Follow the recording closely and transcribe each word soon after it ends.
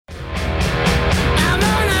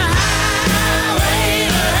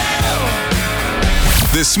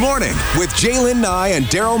This Morning with Jaylen Nye and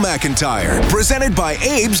Daryl McIntyre. Presented by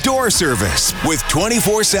Abe's Door Service. With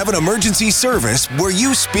 24/7 emergency service where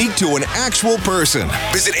you speak to an actual person.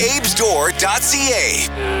 Visit abesdoor.ca.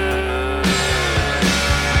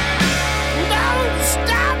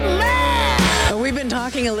 We've been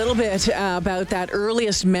talking a little bit about that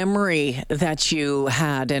earliest memory that you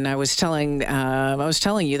had, and I was telling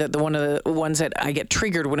you that one of the ones that I get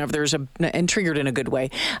triggered whenever there's and triggered in a good way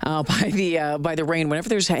by the rain. Whenever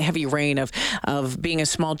there's a heavy rain, of being a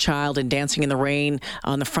small child and dancing in the rain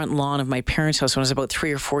on the front lawn of my parents' house when I was about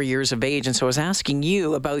 3 or 4 years of age. And so I was asking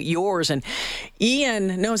you about yours. And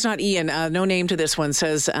Ian, no, it's not Ian. No name to this one,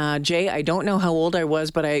 says, Jay, I don't know how old I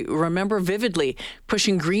was, but I remember vividly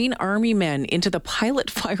pushing Green Army men into the pilot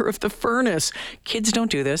fire of the furnace. Kids don't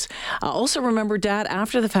do this. I also remember Dad,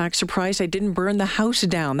 after the fact, surprised I didn't burn the house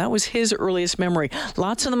down. That was his earliest memory.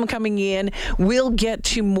 Lots of them coming in. We'll get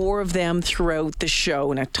to more of them throughout the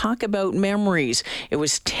show. Now, talk about memories. It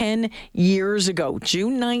was 10 years ago,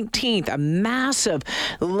 June 19th, a massive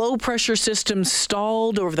low-pressure system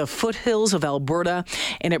stalled over the foothills of Alberta,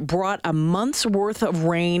 and it brought a month's worth of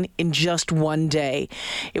rain in just one day.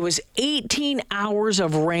 It was 18 hours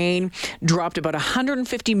of rain, dropped about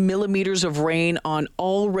 150 millimeters of rain on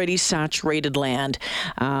already saturated land.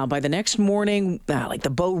 By the next morning, like the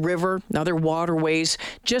Bow River and other waterways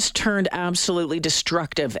just turned absolutely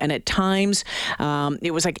destructive. And at times,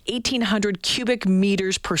 it was like 1,800 cubic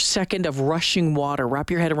meters per second of rushing water. Wrap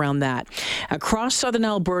your head around that. Across southern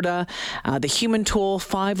Alberta, the human toll,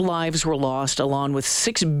 5 lives were lost, along with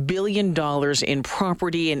 $6 billion in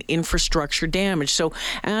property and infrastructure damage. So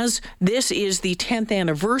as this is the 10th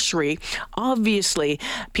anniversary, obviously,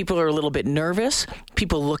 people are a little bit nervous.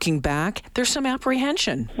 People looking back, there's some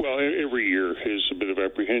apprehension. Well, every year is a bit of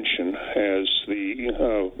apprehension as the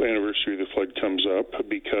anniversary of the flood comes up,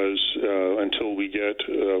 because until we get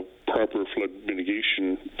proper flood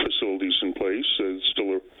mitigation facilities in place, it's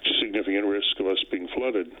still a significant risk of us being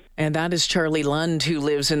flooded. And that is Charlie Lund, who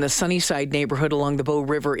lives in the Sunnyside neighborhood along the Bow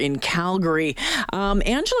River in Calgary.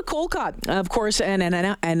 Angela Kokott, of course, an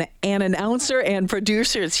announcer and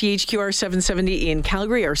producer at CHQR 770 in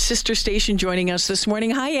Calgary, our sister station, joining us this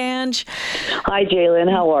morning. Hi, Ange. Hi, Jaylen.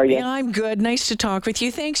 How are you? Yeah, I'm good. Nice to talk with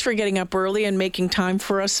you. Thanks for getting up early and making time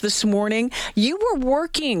for us this morning. You were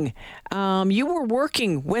working.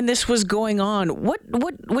 When this was going on.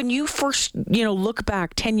 When you first, look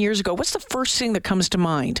back 10 years ago, what's the first thing that comes to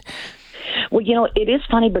mind? Well, it is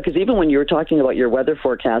funny because even when you were talking about your weather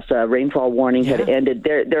forecast, rainfall warning had ended,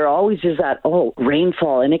 there always is that,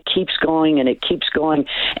 rainfall, and it keeps going and it keeps going.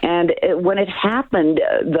 And when it happened,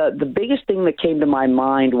 the biggest thing that came to my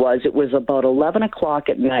mind was it was about 11 o'clock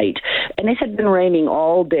at night, and it had been raining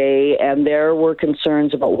all day, and there were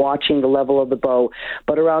concerns about watching the level of the Bow.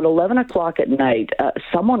 But around 11 o'clock at night,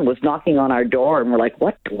 someone was knocking on our door, and we're like,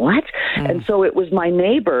 what? And so it was my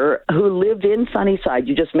neighbor who lived in Sunnyside.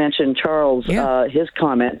 You just mentioned Charles, his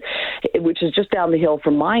comment, which is just down the hill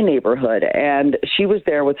from my neighborhood. And she was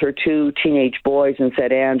there with her 2 teenage boys and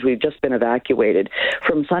said, Ange, we've just been evacuated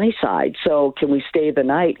from Sunnyside, so can we stay the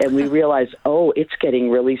night? And we realized, it's getting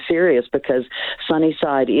really serious, because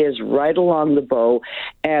Sunnyside is right along the Bow.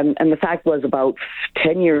 And the fact was, about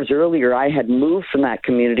 10 years earlier, I had moved from that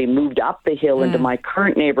community, moved up the hill into my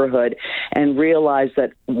current neighborhood, and realized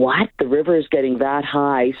that, the river is getting that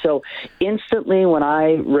high. So instantly, when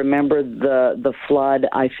I remember the flood,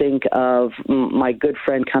 I think of my good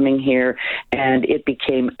friend coming here, and it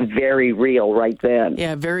became very real right then.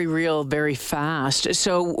 Yeah, very real, very fast.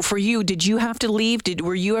 So for you, did you have to leave?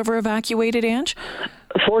 Were you ever evacuated, Ange?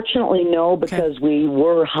 Fortunately, no, because we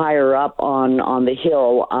were higher up on the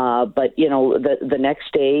hill. But, the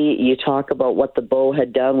next day, you talk about what the Bow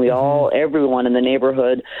had done. Everyone in the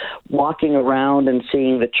neighborhood walking around and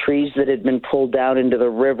seeing the trees that had been pulled down into the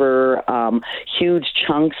river. Huge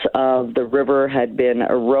chunks of the river had been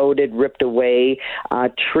eroded, ripped away.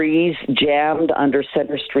 Trees jammed under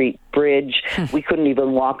Center Street Bridge. We couldn't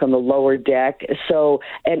even walk on the lower deck. So,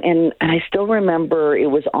 and I still remember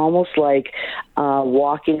it was almost like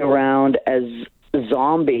walking around as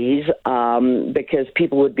zombies, because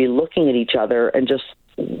people would be looking at each other and just,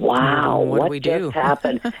 what just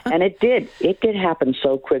happened? And it did happen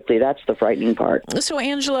so quickly. That's the frightening part. So,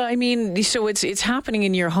 Angela, so it's happening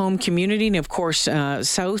in your home community, and of course,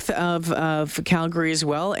 south of Calgary as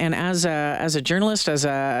well. And as a journalist, as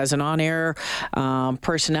an on-air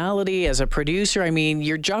personality, as a producer,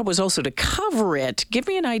 your job was also to cover it. Give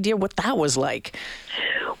me an idea what that was like.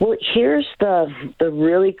 Well, here's the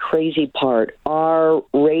really crazy part. Our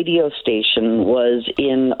radio station was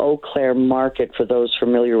in Eau Claire Market, for those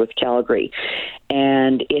familiar with Calgary,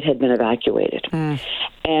 and it had been evacuated.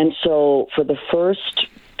 And so for the first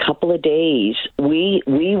couple of days, we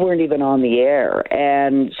weren't even on the air.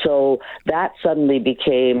 And so that suddenly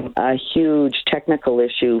became a huge technical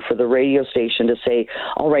issue for the radio station to say,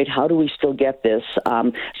 all right, how do we still get this?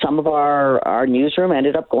 Some of our newsroom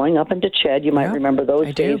ended up going up into Ched. You might remember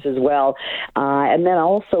those days as well. And then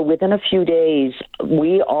also within a few days,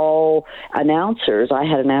 we all announcers, I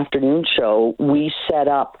had an afternoon show, we set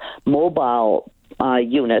up mobile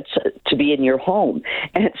units to be in your home.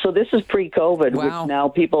 And so this is pre-COVID, which now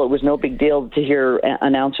people, it was no big deal to hear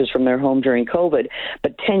announcers from their home during COVID.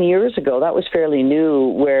 But 10 years ago, that was fairly new,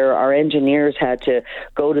 where our engineers had to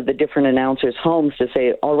go to the different announcers' homes to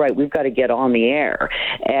say, all right, we've got to get on the air.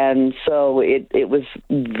 And so it was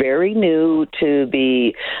very new to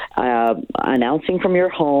be announcing from your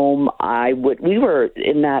home. We were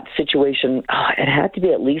in that situation, it had to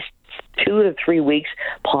be at least 2 to 3 weeks,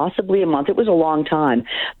 possibly a month. It was a long time,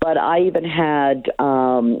 but I even had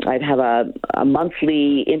I'd have a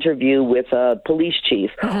monthly interview with a police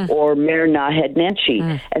chief or Mayor Naheed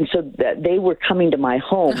Nenshi, and so they were coming to my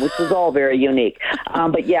home, which was all very unique.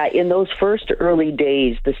 But yeah, in those first early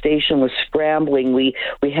days, the station was scrambling. We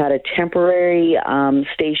had a temporary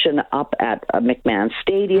station up at McMahon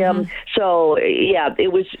Stadium, so yeah,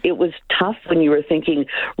 it was tough when you were thinking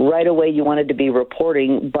right away you wanted to be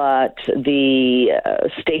reporting, but the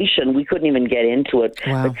station, we couldn't even get into it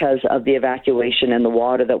because of the evacuation and the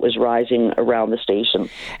water that was rising around the station.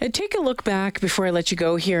 Take a look back before I let you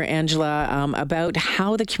go here, Angela, about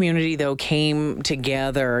how the community, though, came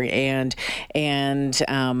together and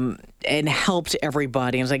helped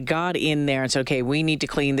everybody. It was like got in there and said, okay, we need to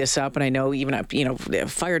clean this up. And I know even up,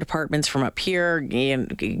 fire departments from up here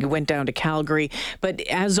and went down to Calgary. But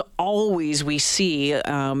as always, we see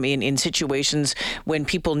in situations when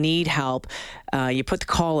people need help, you put the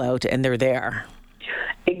call out and they're there.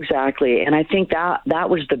 Exactly, and I think that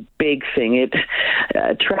was the big thing.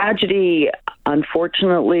 Tragedy,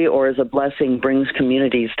 unfortunately, or as a blessing, brings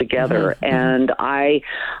communities together. And I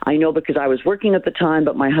know because I was working at the time,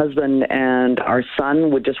 but my husband and our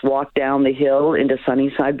son would just walk down the hill into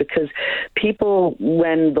Sunnyside because people,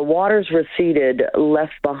 when the waters receded,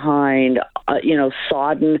 left behind,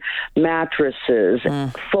 sodden mattresses,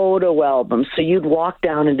 photo albums. So you'd walk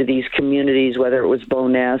down into these communities, whether it was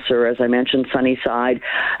Bowness or, as I mentioned, Sunnyside,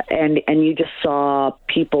 and you just saw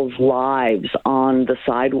people's lives on the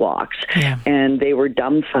sidewalks, and they were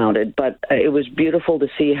dumbfounded. But it was beautiful to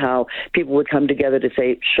see how people would come together to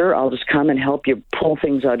say, sure, I'll just come and help you pull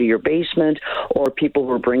things out of your basement, or people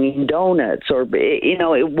were bringing donuts, or,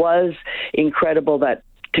 it was incredible that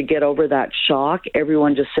to get over that shock,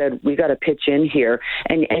 everyone just said, we got to pitch in here.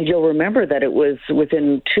 And you'll remember that it was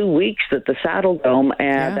within 2 weeks that the Saddle Dome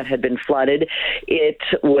that had been flooded, it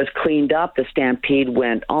was cleaned up. The stampede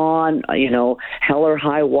went on, hell or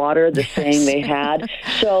high water, the saying they had.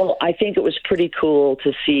 So I think it was pretty cool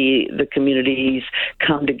to see the communities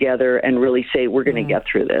come together and really say, we're going to get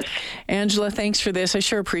through this. Angela, thanks for this. I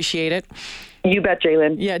sure appreciate it. You bet,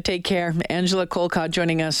 Jalen. Yeah, take care. Angela Kokott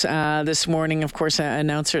joining us this morning, of course,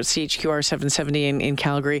 announcer at CHQR 770 in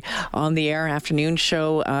Calgary, on the air afternoon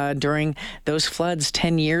show during those floods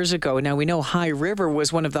 10 years ago. Now, we know High River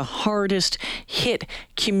was one of the hardest hit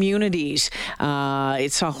communities.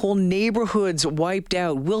 It saw whole neighborhoods wiped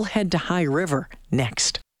out. We'll head to High River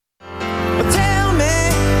next. Tell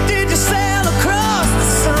me, did you sail across the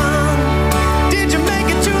sun? Did you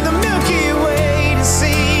make it to the Milky Way to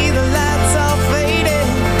see the lights all faded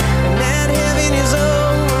and that heaven is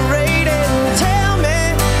overrated? Tell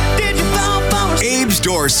me, did you fall for Abe's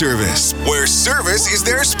Door Service, where service is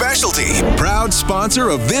their specialty. Proud sponsor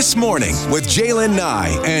of This Morning with Jalen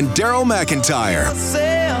Nye and Daryl McIntyre.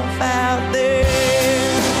 yourself out there?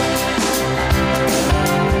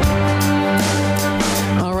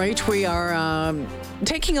 All right, we are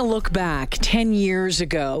taking a look back 10 years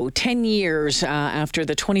ago, 10 years after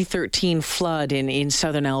the 2013 flood in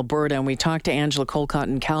southern Alberta. And we talked to Angela Kokott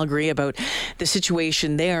in Calgary about the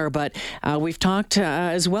situation there. But we've talked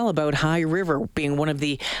as well about High River being one of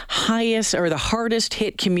the highest or the hardest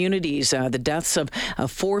hit communities. The deaths of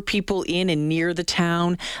 4 people in and near the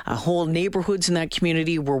town. Whole neighborhoods in that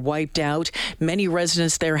community were wiped out. Many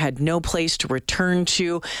residents there had no place to return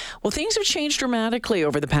to. Well, things have changed dramatically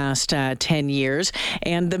over the past 10 years.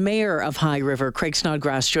 And the mayor of High River, Craig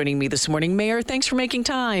Snodgrass, joining me this morning. Mayor, thanks for making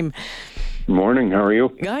time. Morning. How are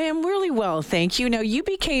you? I am really well, thank you. Now, you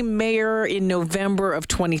became mayor in November of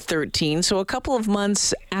 2013, so a couple of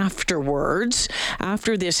months afterwards,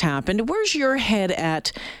 after this happened. Where's your head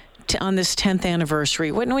at on this 10th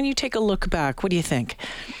anniversary? When you take a look back, what do you think?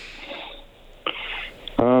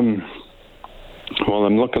 Well,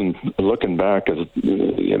 I'm looking back as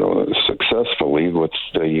successfully with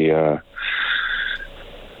the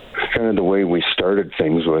kind of the way we started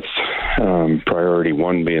things, with priority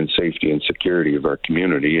one being safety and security of our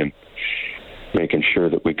community, and making sure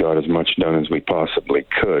that we got as much done as we possibly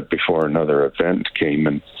could before another event came.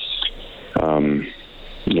 And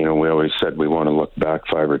we always said we want to look back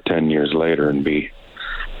 5 or 10 years later and be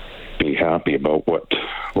happy about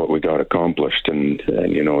what we got accomplished. And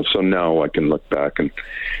so now I can look back and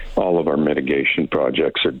all of our mitigation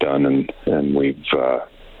projects are done, and we've got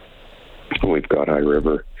High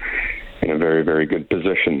River in a very, very good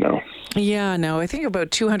position now. Yeah, no, I think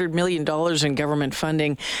about $200 million in government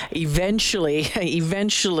funding eventually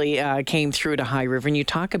came through to High River. And you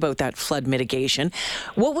talk about that flood mitigation.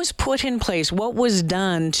 What was put in place? What was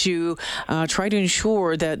done to try to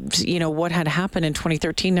ensure that, what had happened in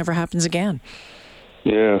 2013 never happens again?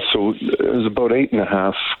 Yeah, so it was about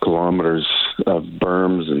 8.5 kilometers of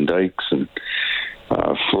berms and dikes and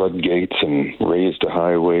floodgates, and raised a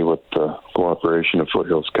highway with the cooperation of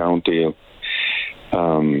Foothills County.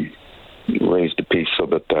 Raised a piece so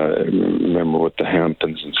that, remember, with the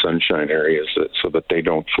Hamptons and Sunshine areas, so that they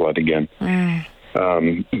don't flood again.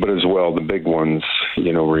 But as well, the big ones,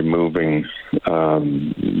 removing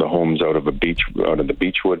the homes out of the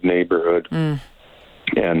Beechwood neighborhood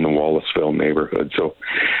and the Wallaceville neighborhood. So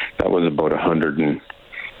that was about 100 and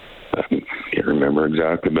I can't remember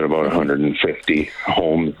exactly, but about 150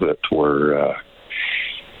 homes that were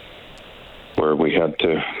where we had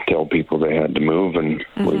to tell people they had to move, and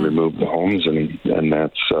we removed the homes, and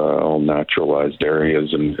that's all naturalized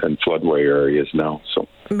areas and floodway areas now. So,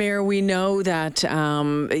 Mayor, we know that,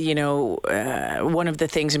 one of the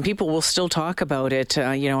things, and people will still talk about it,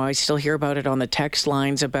 I still hear about it on the text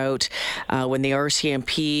lines about when the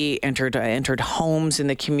RCMP entered homes in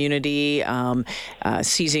the community,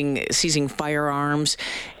 seizing firearms.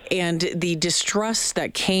 And the distrust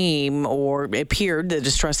that came, or appeared, the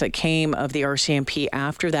distrust that came of the RCMP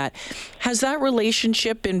after that, has that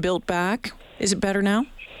relationship been built back? Is it better now?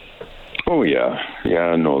 Oh yeah,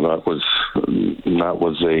 no, that was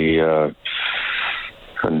a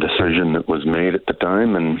decision that was made at the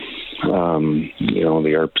time, and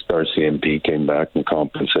the RCMP came back and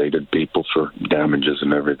compensated people for damages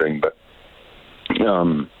and everything, but.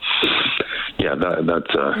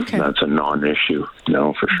 That's a non-issue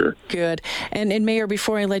now for sure. Good. And Mayor,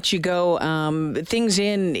 before I let you go, things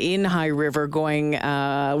in High River going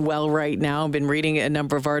well right now. I've been reading a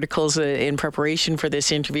number of articles in preparation for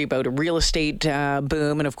this interview about a real estate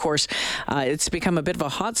boom, and of course, it's become a bit of a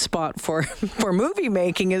hot spot for movie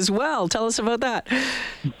making as well. Tell us about that.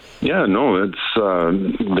 Yeah, no, it's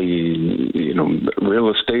real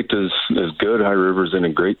estate is good. High River's in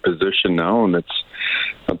a great position now, and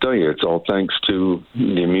I'll tell you, it's all thanks to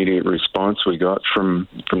the immediate response we got from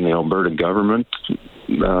the Alberta government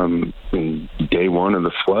in day one of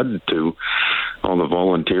the flood, to all the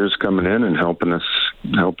volunteers coming in and helping us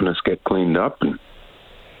get cleaned up. And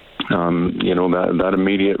that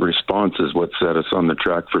immediate response is what set us on the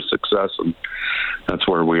track for success, and that's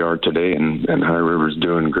where we are today. And High River's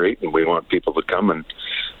doing great, and we want people to come and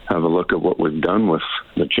have a look at what we've done with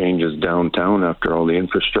the changes downtown after all the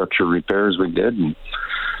infrastructure repairs we did. And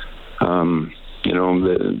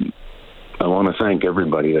I want to thank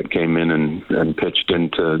everybody that came in and pitched in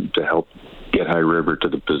to help get High River to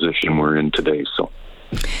the position we're in today. So,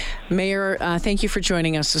 Mayor, thank you for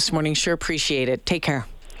joining us this morning. Sure appreciate it. Take care.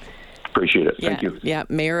 Appreciate it. Thank you. Yeah,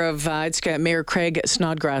 Mayor Mayor Craig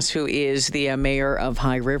Snodgrass, who is the mayor of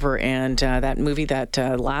High River, and that movie, that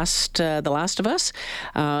The Last of Us,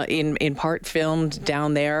 in part filmed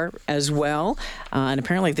down there as well. And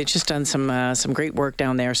apparently they've just done some great work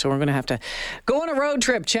down there. So we're going to have to go on a road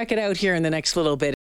trip, check it out here in the next little bit.